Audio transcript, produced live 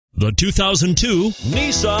The 2002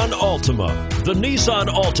 Nissan Altima. The Nissan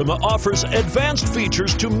Altima offers advanced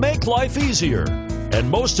features to make life easier, and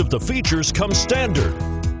most of the features come standard.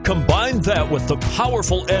 Combine that with the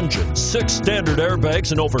powerful engine, 6 standard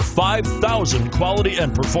airbags, and over 5,000 quality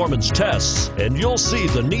and performance tests, and you'll see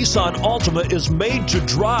the Nissan Altima is made to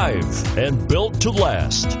drive and built to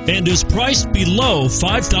last, and is priced below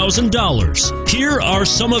 $5,000. Here are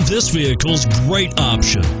some of this vehicle's great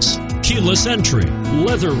options: keyless entry,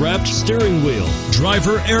 leather-wrapped steering wheel,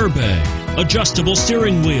 driver airbag, adjustable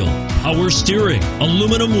steering wheel, power steering,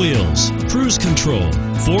 aluminum wheels, cruise control,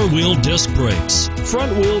 4-wheel disc brakes,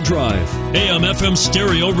 front-wheel drive, AM/FM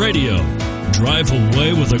stereo radio. Drive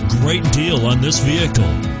away with a great deal on this vehicle.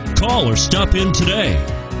 Call or stop in today.